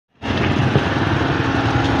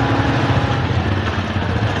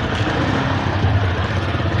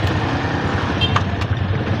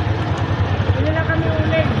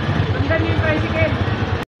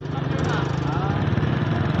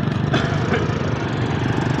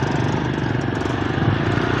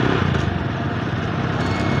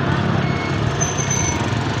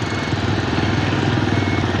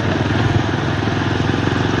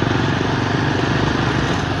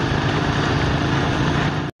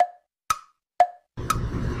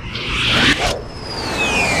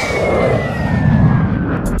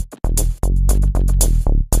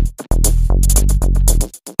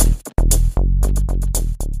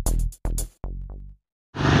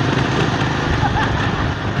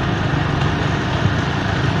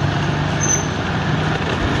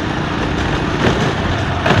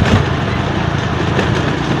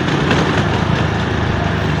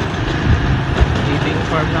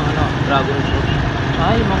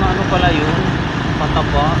ano pala yun,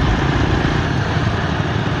 pataba.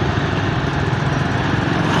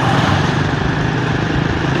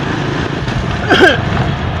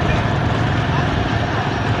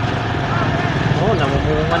 Oh,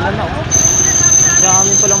 namumungan na oh.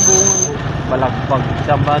 Dami palang bunga. Balagpag,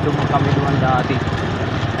 samba duman kami duman dati.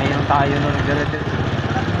 Ayun tayo na nagdiretso.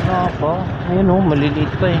 Ano pa? Ayun oh,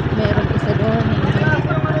 maliliit pa eh. Meron isa doon.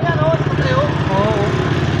 Oo.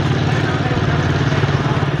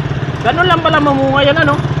 Ganun lang pala mamunga yan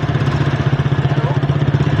ano?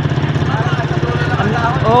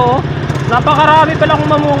 Oo. Napakarami pala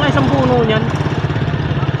kung mamunga isang puno niyan.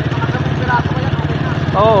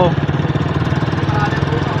 Oo.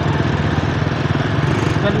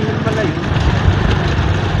 Ganun lang pala yun.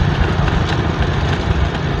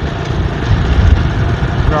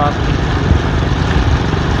 Grabe.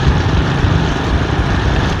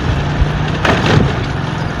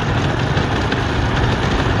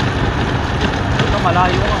 Ito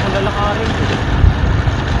malayo ako lalakarin.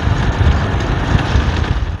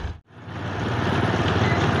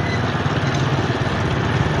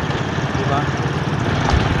 Diba?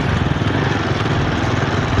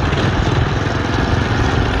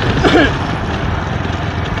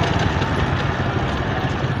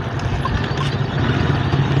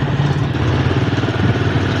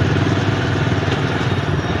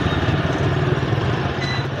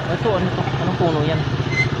 Ito, ano to? Anong puno yan?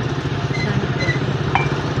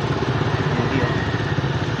 Hindi oh.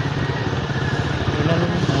 Ilan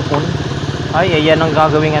ang ay, ayan ang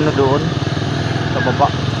gagawing ano doon sa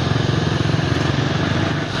baba.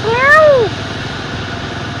 Wow!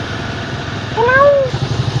 Wow!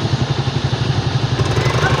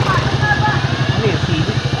 Ano yung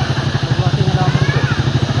sili? Nagwasing naman ito.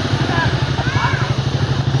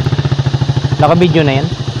 Naka-video na yan?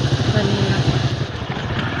 Kanina.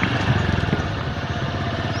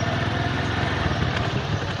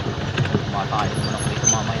 Matayo naman ako dito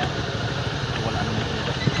mamaya. Wala naman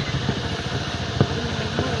ito.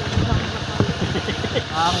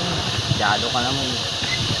 Ang jado ka naman.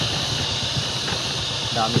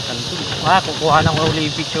 Dami santo. Kukuha ng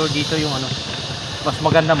uli picture dito yung ano. Mas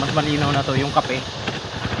maganda, mas malinaw na to yung kape.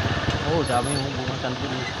 Oh, dami yung bunga santo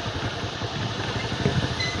dito.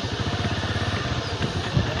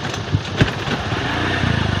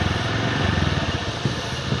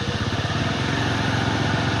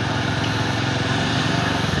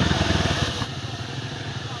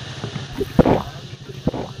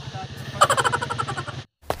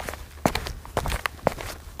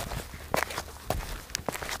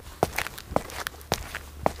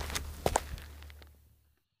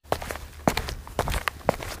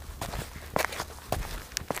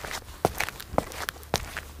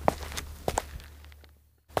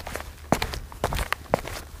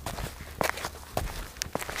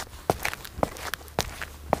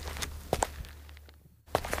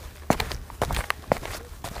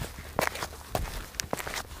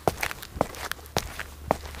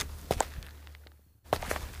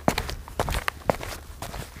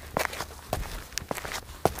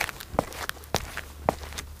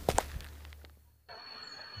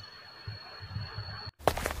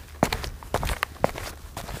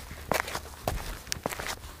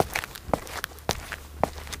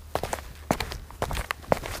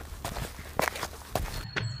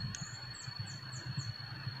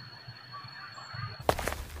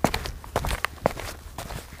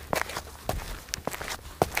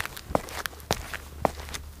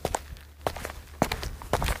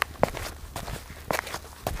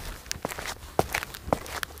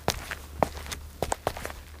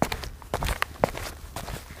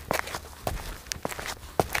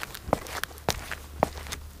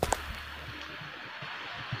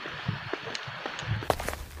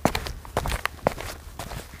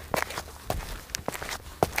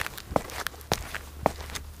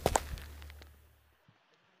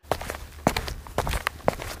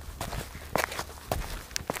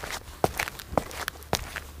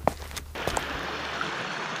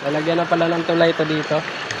 Lalagyan na pala ng tulay ito dito.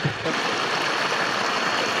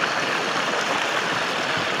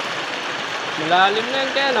 Malalim na yan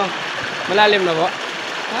kaya no? Malalim na po?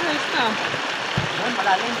 Ayos na.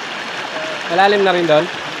 Malalim. Malalim na rin doon?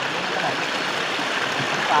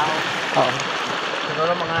 Tao. Oo.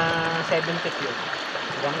 Siguro mga 7 feet yun.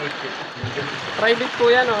 Hanggang 8 feet. Private po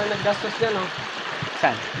yan oh. Naggastos yan oh.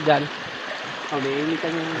 Saan? Diyan. Oh, may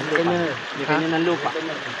ilitan yung lupa. May kanya ng lupa.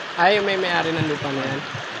 Ay, may-ari ng lupa na yan.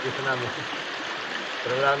 Dito namin.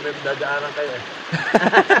 Pero namin dadaanan kayo eh.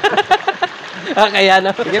 Ah, kaya no.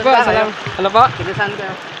 Sige po, salam. Ano po? Sige, saan kayo?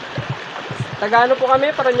 Taga ano po kami?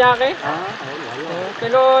 Paranaque? Ah, ayun.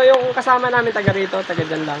 Pero yung kasama namin taga rito, taga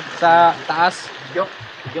dyan lang. Sa taas. Jok.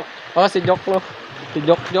 Oh, si Jok no. Si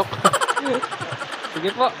Jok.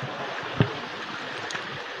 Sige po.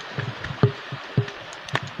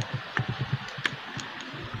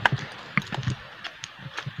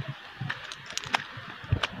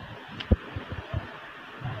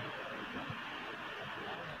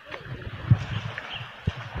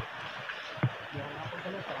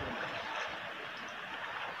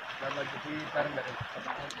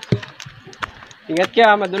 Ingat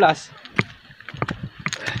ka, madulas.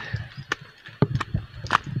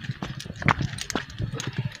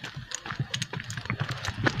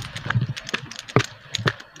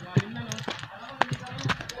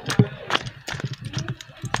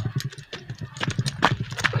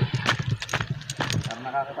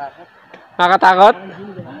 Nakakatakot. Nakakatakot?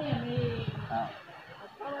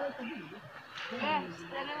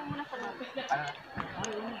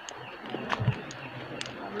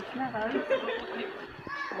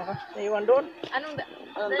 Naiwan doon. Anong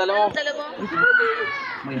dalawa? dalawa?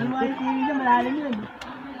 May hindi malalim yun.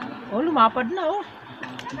 Oh, lumapad na oh.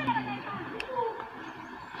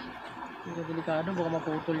 Hindi delikado, baka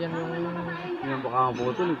maputol yan yung... Yan, baka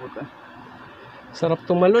maputol, puta. Sarap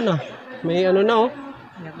tumalon ah. May ano na oh.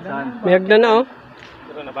 Saan? May hagdan na oh.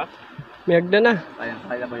 Ito na ba? May hagdan na.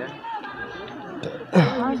 Kaya ba yan?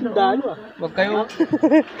 Sundalo ah. Huwag kayo.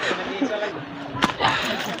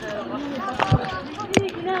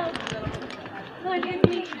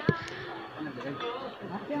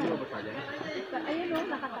 Ayun o,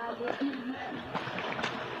 nakatago.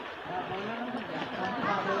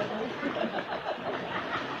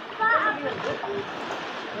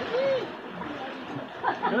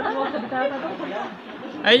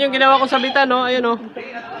 Ayun yung ginawa ko sa bitan no. Ayun oh.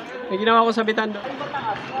 May ginawa ko sa bitan do.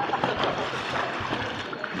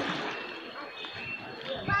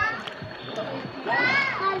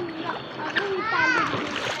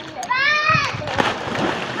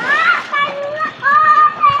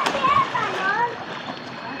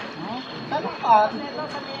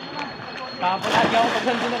 Papalagi ako pag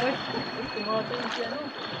sandun ako eh. Timoto yung si ano.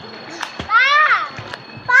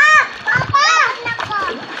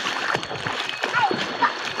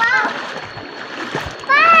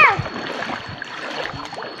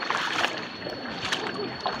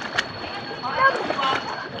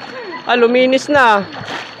 Ah, luminis na.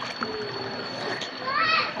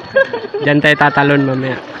 Diyan tayo tatalon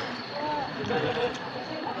mamaya.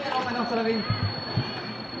 Anong salamin?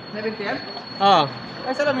 70 yan? Oo.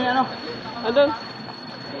 Ay, salamin ano? Andun.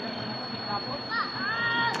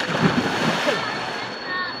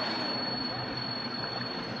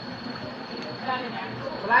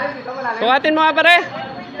 Malalim dito, malalim. Sukatin mo nga pare.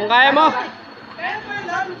 Kung kaya mo.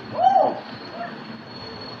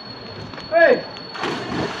 Hey!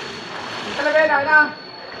 Ang talaga na, na.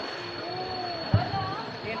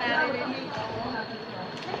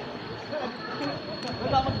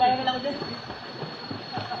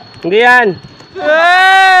 Hindi yan.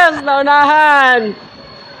 Yes! Naunahan!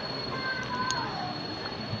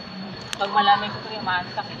 Pag malalim ko yung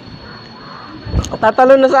maantak eh.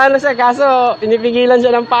 Tatalon na sana siya kaso inipigilan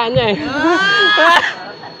siya ng paa niya eh.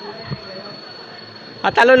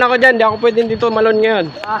 Tatalon ako dyan, di ako pwedeng dito malon ngayon.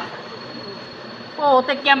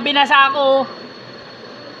 Putik yan, binasa ako.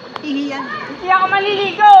 Ihiyan. Hindi ako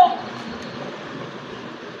maliligo.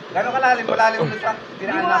 Gano'ng kalalim? Malalim mo sa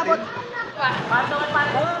tinaan natin?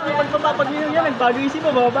 Pag yan, nagbago isip mo,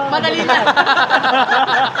 baba. Madali na.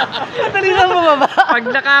 Madali na bumaba. Pag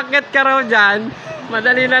nakakit ka raw dyan,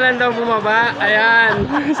 madali na lang daw bumaba. Ayan,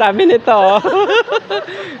 sabi nito.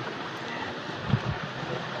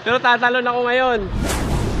 Pero tatalon ako ngayon.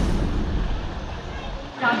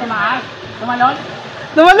 Tumaas? Tumalon?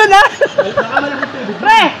 Tumalon na!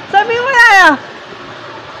 Pre, sabi mo na.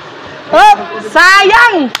 Oh,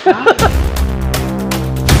 sayang!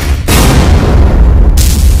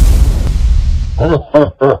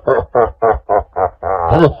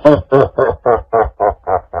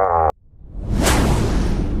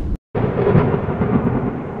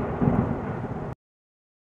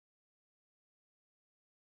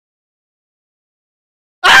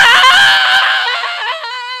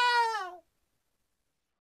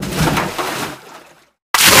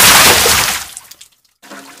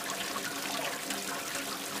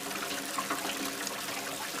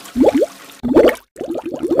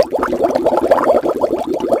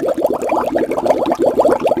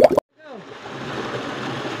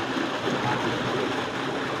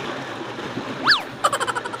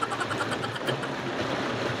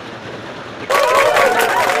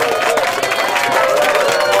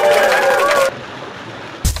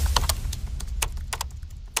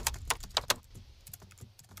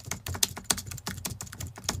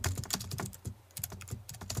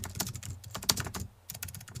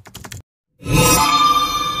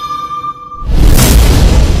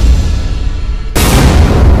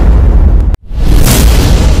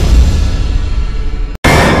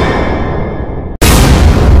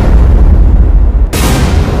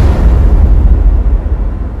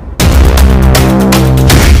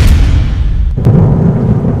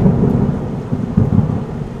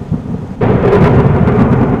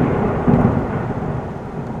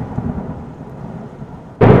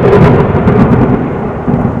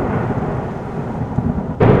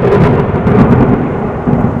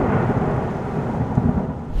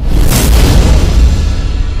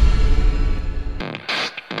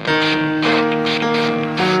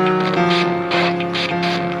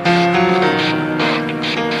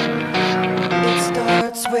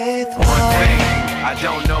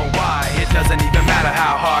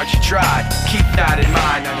 tried. Keep that in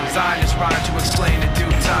mind. I designed this rhyme to explain in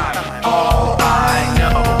due time. All I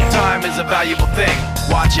know, time is a valuable thing.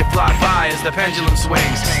 Watch it fly by as the pendulum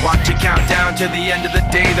swings. Watch it count down to the end of the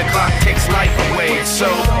day. The clock takes life away. It's so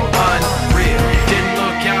unreal. Didn't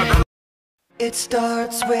look out. It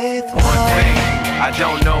starts with one thing, I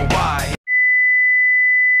don't know why.